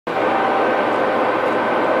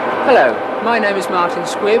Hello, my name is Martijn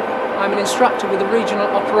Squibb. I'm an instructor with the Regional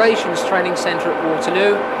Operations Training Centre at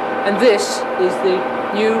Waterloo, and this is the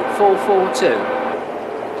new 442.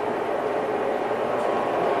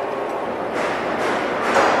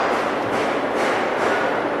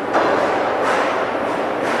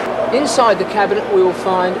 Inside the cabinet we will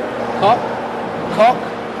find cock, cock,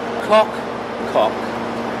 cock,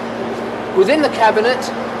 cock. Within the cabinet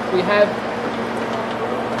we have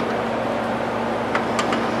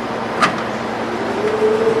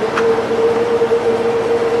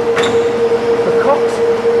the cocks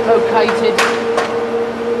located,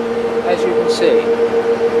 as you can see.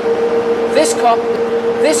 This cock,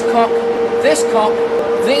 this cock, this cock,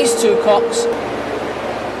 these two cocks.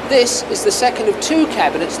 This is the second of two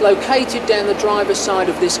cabinets located down the driver's side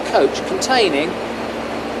of this coach, containing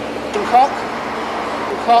cock,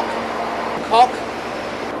 cock, cock.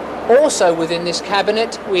 Also within this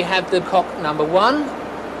cabinet we have the cock number 1,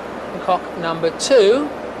 cock number 2.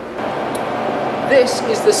 This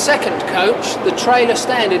is the second coach, the trailer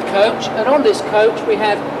standard coach, and on this coach we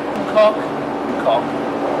have cock, cock.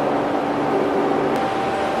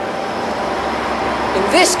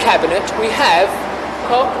 In this cabinet we have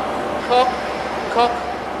cock, cock, cock,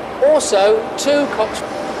 also two cocks.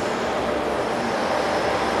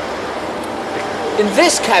 In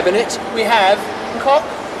this cabinet we have cock,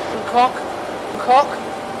 cock, cock,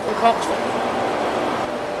 and cocks.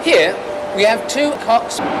 Here we have two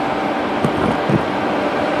cocks.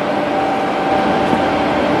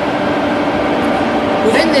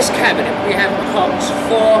 Within this cabinet we have cocks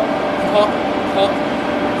 4, cock, cock.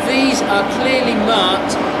 These are clearly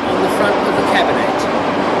marked on the front of the cabinet.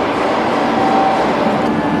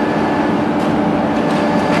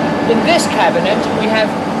 In this cabinet we have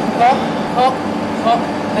cock, cock, cock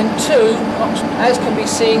and two cocks, as can be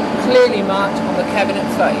seen clearly marked on the cabinet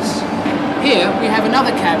face. Here we have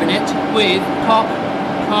another cabinet with cock,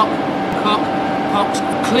 cock, cock, cocks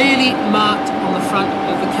clearly marked on the front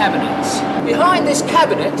of the cabinets. Behind this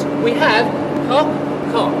cabinet we have cock,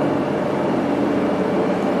 cock.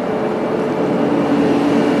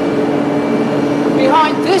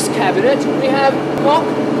 Behind this cabinet we have cock,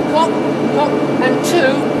 cock, cock and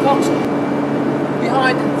two cocks.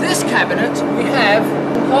 Behind this cabinet we have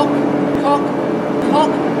cock, cock,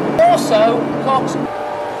 cock, also cocks.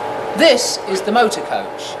 This is the motor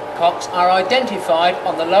coach. Cocks are identified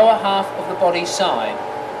on the lower half of the body side.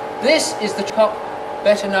 This is the cock,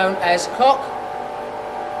 better known as cock,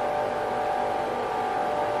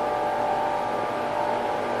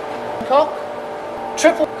 cock,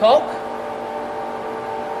 triple cock,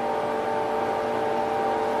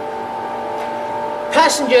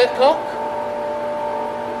 passenger cock,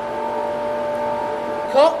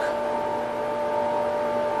 cock,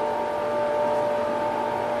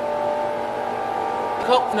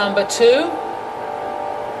 cock number 2,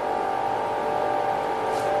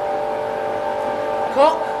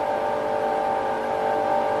 cock,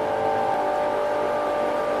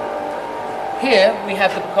 here we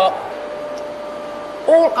have the cock.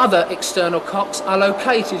 All other external cocks are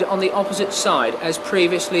located on the opposite side as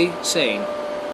previously seen.